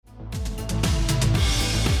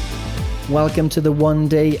Welcome to the One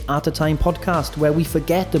Day at a Time podcast, where we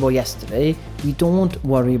forget about yesterday, we don't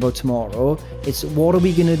worry about tomorrow. It's what are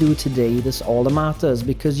we going to do today that's all that matters,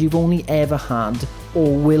 because you've only ever had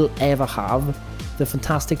or will ever have the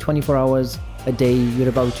fantastic 24 hours a day you're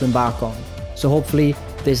about to embark on. So hopefully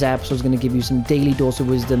this episode is going to give you some daily dose of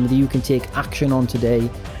wisdom that you can take action on today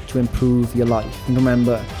to improve your life. And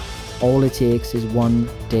remember, all it takes is one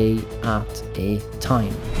day at a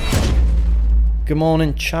time. Good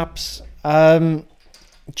morning, chaps.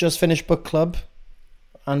 Just finished book club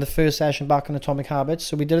and the first session back on Atomic Habits.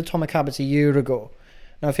 So we did Atomic Habits a year ago.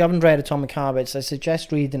 Now, if you haven't read Atomic Habits, I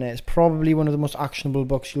suggest reading it. It's probably one of the most actionable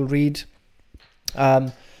books you'll read.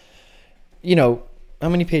 How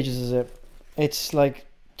many pages is it? It's like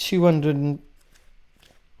 200.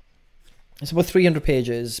 It's about 300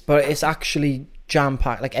 pages, but it's actually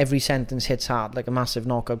jam-packed. Like every sentence hits hard, like a massive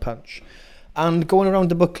knockout punch. And going around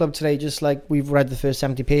the book club today, just like we've read the first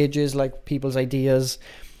 70 pages, like people's ideas,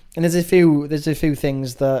 and there's a few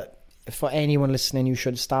things that for anyone listening you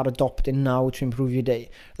should start adopting now to improve your day.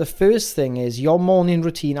 The first thing is your morning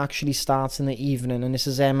routine actually starts in the evening, and this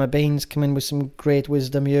is Emma Baines coming with some great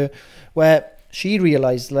wisdom here, where she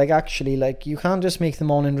realized you can't just make the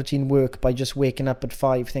morning routine work by just waking up at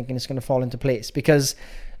 5 thinking it's going to fall into place, because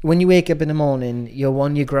when you wake up in the morning,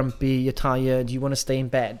 you're grumpy, you're tired, you want to stay in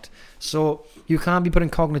bed. So you can't be putting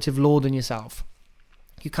cognitive load on yourself.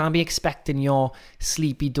 You can't be expecting your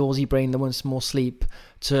sleepy, dozy brain that wants more sleep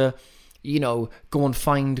to, go and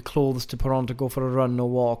find clothes to put on to go for a run or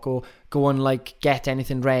walk, or go and get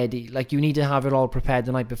anything ready. You need to have it all prepared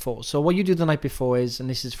the night before. So what you do the night before is, and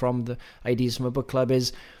this is from the ideas from a book club,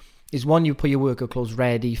 is one, you put your workout clothes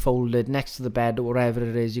ready, folded next to the bed or wherever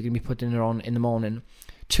it is you're going to be putting it on in the morning.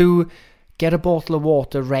 2, get a bottle of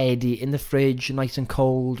water ready in the fridge, nice and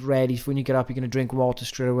cold, ready for when you get up. You're going to drink water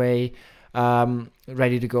straight away,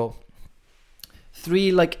 ready to go.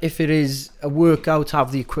 3, if it is a workout,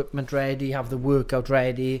 have the equipment ready, have the workout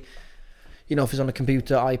ready. If it's on a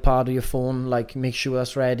computer, iPad or your phone, make sure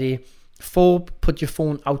that's ready. 4, put your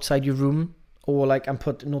phone outside your room, or and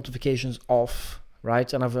put notifications off,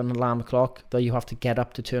 right? And have an alarm clock that you have to get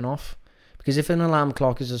up to turn off. Because if an alarm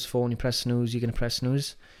clock is just phone, you press snooze, you're going to press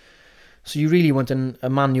snooze. So you really want a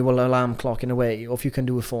manual alarm clock in a way, or if you can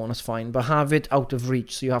do a phone, that's fine. But have it out of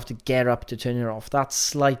reach, so you have to get up to turn it off. That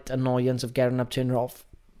slight annoyance of getting up, turning it off,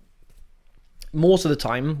 most of the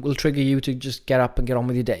time will trigger you to just get up and get on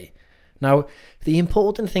with your day. Now, the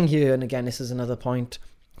important thing here, and again, this is another point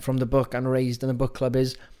from the book and raised in the book club,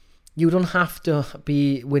 is you don't have to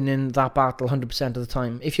be winning that battle 100% of the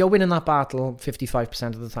time. If you're winning that battle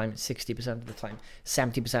 55% of the time, 60% of the time,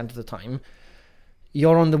 70% of the time,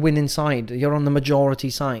 you're on the winning side. You're on the majority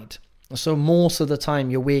side. So most of the time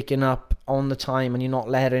you're waking up on the time and you're not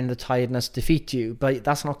letting the tiredness defeat you. But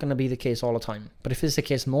that's not going to be the case all the time. But if it's the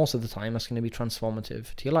case most of the time, that's going to be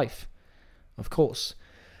transformative to your life, of course.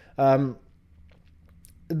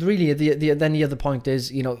 Really, then the other point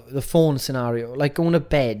is, the phone scenario. Going to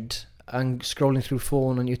bed and scrolling through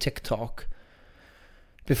phone on your TikTok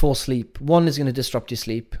before sleep. 1, is going to disrupt your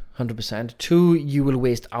sleep, 100%. 2, you will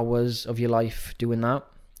waste hours of your life doing that.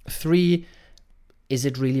 3, is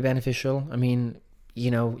it really beneficial? I mean,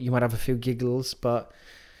 you might have a few giggles, but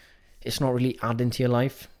it's not really adding to your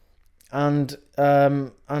life. And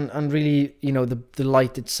really, the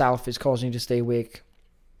light itself is causing you to stay awake.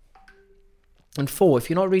 And 4, if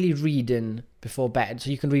you're not really reading before bed, so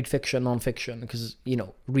you can read fiction, non-fiction, because,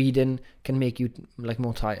 reading can make you,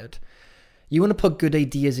 more tired. You want to put good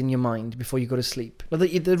ideas in your mind before you go to sleep. But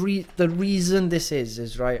the reason this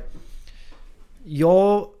is, right,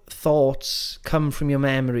 your thoughts come from your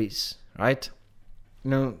memories, right?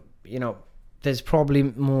 There's probably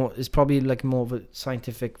more, it's probably more of a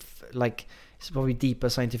scientific, it's probably deeper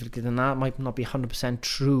scientifically than that. It might not be 100%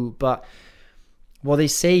 true, but what they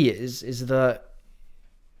say is that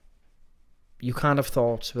you can't have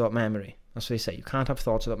thoughts without memory. That's what they say. You can't have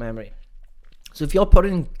thoughts without memory. So if you're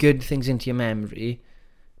putting good things into your memory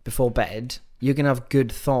before bed, you're going to have good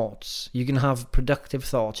thoughts. You're going to have productive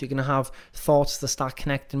thoughts. You're going to have thoughts that start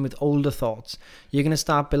connecting with older thoughts. You're going to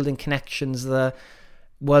start building connections that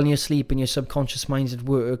while you're sleeping, your subconscious mind's at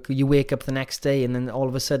work. You wake up the next day and then all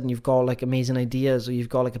of a sudden you've got amazing ideas, or you've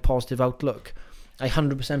got a positive outlook. I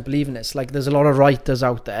 100% believe in this. There's a lot of writers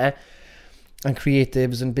out there and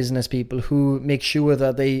creatives and business people who make sure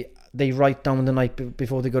that they write down the night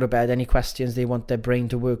before they go to bed any questions they want their brain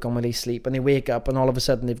to work on when they sleep, and they wake up and all of a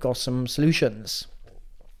sudden they've got some solutions.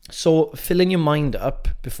 So filling your mind up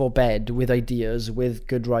before bed with ideas, with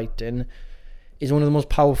good writing, is one of the most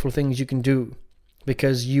powerful things you can do,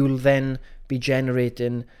 because you'll then be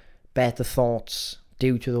generating better thoughts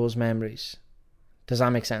due to those memories. Does that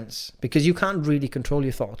make sense? Because you can't really control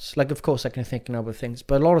your thoughts. Like, of course, I can think of other things,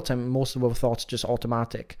 but a lot of time, most of our thoughts are just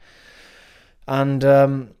automatic. And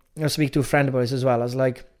I speak to a friend about this as well. I was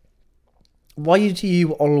like, why do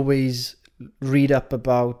you always read up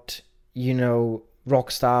about,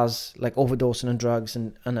 rock stars like overdosing on drugs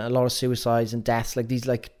and a lot of suicides and deaths, like these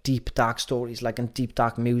like deep dark stories, like and deep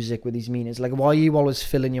dark music with these meanings? Like, why are you always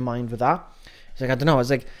filling your mind with that? It's like, I don't know.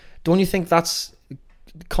 It's like, don't you think that's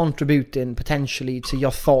contributing potentially to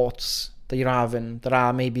your thoughts that you're having that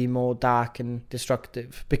are maybe more dark and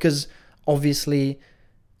destructive? Because obviously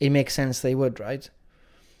it makes sense they would, right?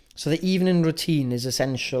 So the evening routine is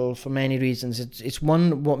essential for many reasons. It's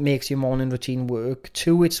one, what makes your morning routine work.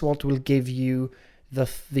 Two, it's what will give you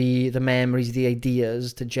the memories, the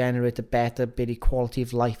ideas to generate a better quality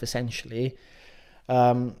of life, essentially.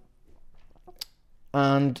 And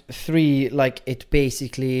three, like, it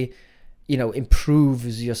basically,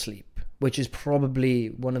 improves your sleep, which is probably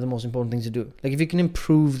one of the most important things to do. Like, if you can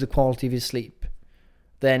improve the quality of your sleep,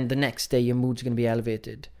 then the next day your mood's going to be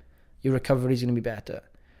elevated. Your recovery is going to be better.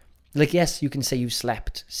 Like, yes, you can say you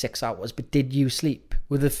slept 6 hours, but did you sleep?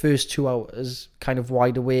 Were the first 2 hours kind of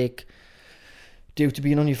wide awake due to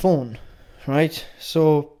being on your phone, right?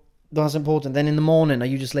 So that's important. Then in the morning, are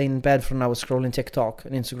you just laying in bed for an hour scrolling TikTok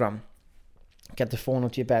and Instagram? Get the phone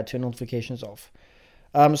out of your bed, turn notifications off.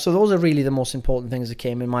 So those are really the most important things that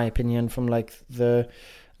came, in my opinion, from like the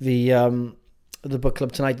book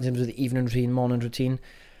club tonight in terms of the evening routine, morning routine.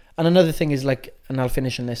 And another thing is, like, and I'll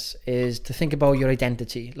finish on this, is to think about your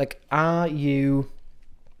identity. Like, are you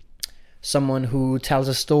someone who tells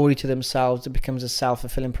a story to themselves that becomes a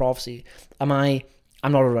self-fulfilling prophecy? I'm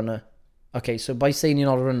not a runner. Okay, so by saying you're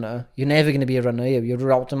not a runner, you're never going to be a runner.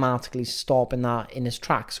 You're automatically stopping that in its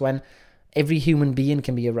tracks. When every human being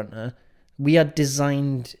can be a runner, we are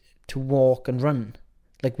designed to walk and run.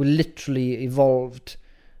 Like, we're literally evolved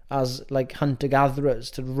as like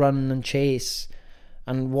hunter-gatherers to run and chase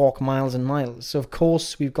and walk miles and miles. So of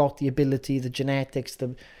course we've got the ability, the genetics,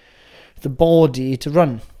 the body to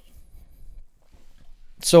run.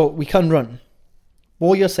 So we can run.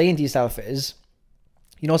 What you're saying to yourself is,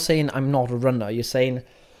 you're not saying I'm not a runner. You're saying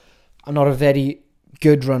I'm not a very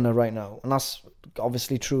good runner right now. And that's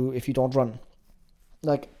obviously true if you don't run.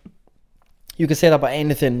 Like, you can say that about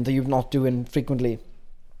anything that you're not doing frequently.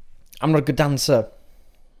 I'm not a good dancer.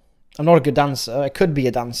 I could be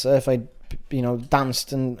a dancer if I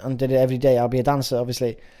danced and did it every day. I'll be a dancer,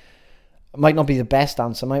 obviously. I might not be the best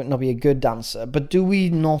dancer, might not be a good dancer, but do we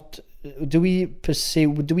not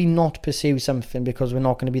pursue something because we're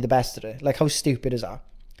not going to be the best at it? Like, how stupid is that?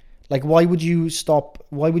 Like, why would you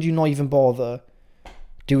not even bother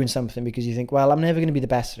doing something because you think, well, I'm never going to be the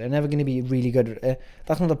best at it, I'm never going to be really good at it?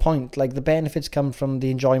 That's not the point. Like, the benefits come from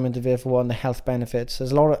the enjoyment of it, for one, the health benefits.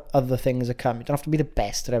 There's a lot of other things that come. You don't have to be the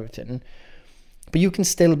best at everything. But you can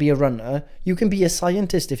still be a runner. You can be a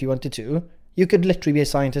scientist if you wanted to. You could literally be a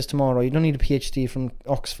scientist tomorrow. You don't need a PhD from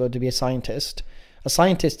Oxford to be a scientist. A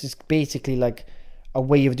scientist is basically like a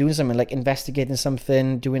way of doing something, like investigating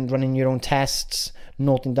something, running your own tests,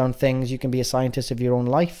 noting down things. You can be a scientist of your own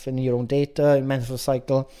life and your own data, mental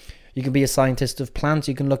cycle. You can be a scientist of plants.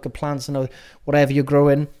 You can look at plants and know whatever you're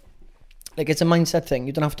growing. Like, it's a mindset thing.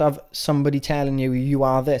 You don't have to have somebody telling you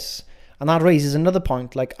are this. And that raises another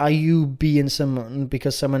point, like, are you being someone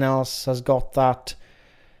because someone else has got that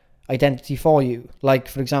identity for you? Like,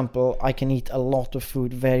 for example, I can eat a lot of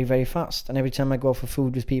food very, very fast. And every time I go for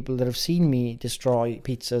food with people that have seen me destroy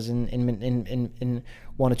pizzas in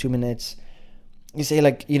 1 or 2 minutes, you say,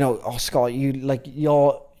 like, oh, Scott,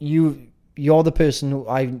 you're the person who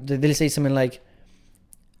they'll say something like,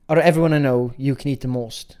 out of everyone I know, you can eat the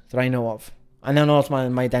most that I know of. And then also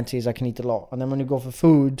my identity is I can eat a lot. And then when you go for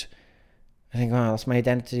food, I think, wow, that's my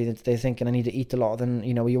identity, that they're thinking I need to eat a lot. Then,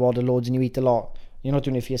 you order loads and you eat a lot. You're not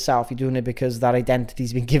doing it for yourself. You're doing it because that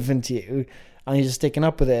identity's been given to you and you're just sticking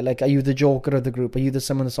up with it. Like, are you the joker of the group? Are you the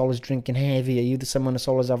someone that's always drinking heavy? Are you the someone that's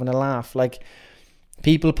always having a laugh? Like,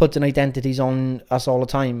 people putting identities on us all the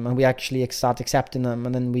time and we actually start accepting them,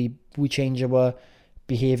 and then we change our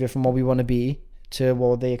behavior from what we want to be to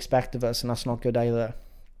what they expect of us, and that's not good either.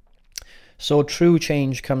 So true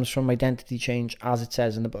change comes from identity change, as it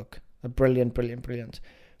says in the book. Brilliant.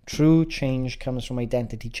 True change comes from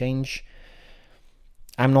identity change.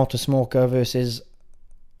 I'm not a smoker versus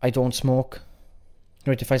I don't smoke.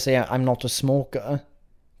 Right? If I say I'm not a smoker,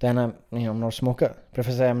 then I'm not a smoker. But if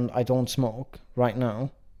I say I don't smoke right now,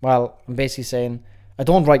 well, I'm basically saying I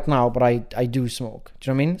don't right now, but I do smoke. Do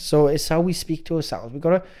you know what I mean? So it's how we speak to ourselves. We've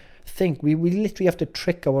got to think. We literally have to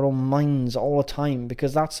trick our own minds all the time,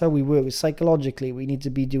 because that's how we work. Psychologically, we need to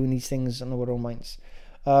be doing these things in our own minds.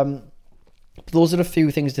 Those are a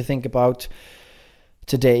few things to think about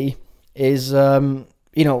today. Is all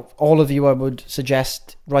of you, I would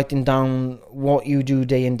suggest writing down what you do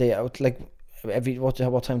day in, day out. Like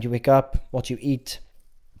what time do you wake up, what you eat,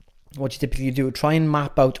 what you typically do. Try and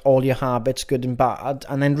map out all your habits, good and bad,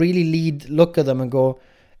 and then really look at them and go,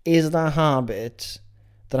 is that habit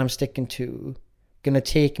that I'm sticking to going to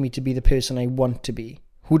take me to be the person I want to be?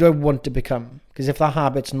 Who do I want to become? Because if that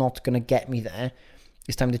habit's not going to get me there,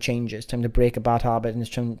 it's time to change it. It's time to break a bad habit, and it's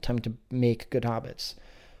time to make good habits.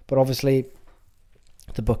 But obviously,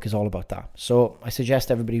 the book is all about that. So I suggest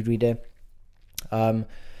everybody read it.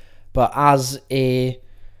 But as a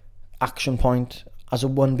action point, as a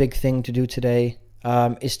one big thing to do today,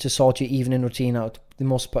 is to sort your evening routine out. The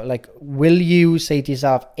most will you say to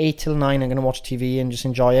yourself, 8 till 9 I'm going to watch TV and just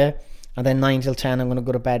enjoy it, and then 9 till 10 I'm going to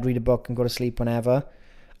go to bed, read a book and go to sleep whenever, and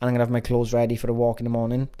I'm going to have my clothes ready for a walk in the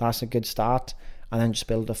morning? That's a good start. And then just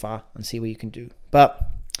build a fire and see what you can do.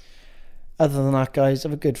 But other than that, guys,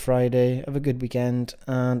 have a good Friday, have a good weekend,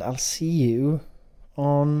 and I'll see you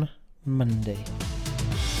on Monday.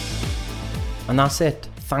 And that's it.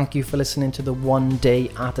 Thank you for listening to the One Day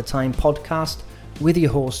at a Time podcast with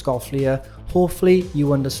your host, Scott Fleer. Hopefully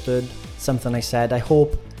you understood something I said. I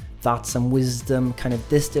hope that some wisdom kind of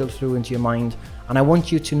distilled through into your mind. And I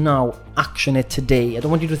want you to now action it today. I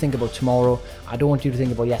don't want you to think about tomorrow. I don't want you to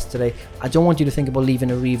think about yesterday. I don't want you to think about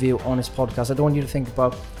leaving a review on this podcast. I don't want you to think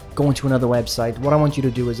about going to another website. What I want you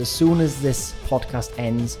to do is, as soon as this podcast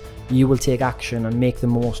ends, you will take action and make the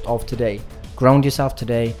most of today. Ground yourself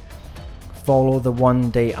today. Follow the one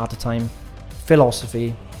day at a time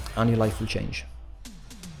philosophy, and your life will change.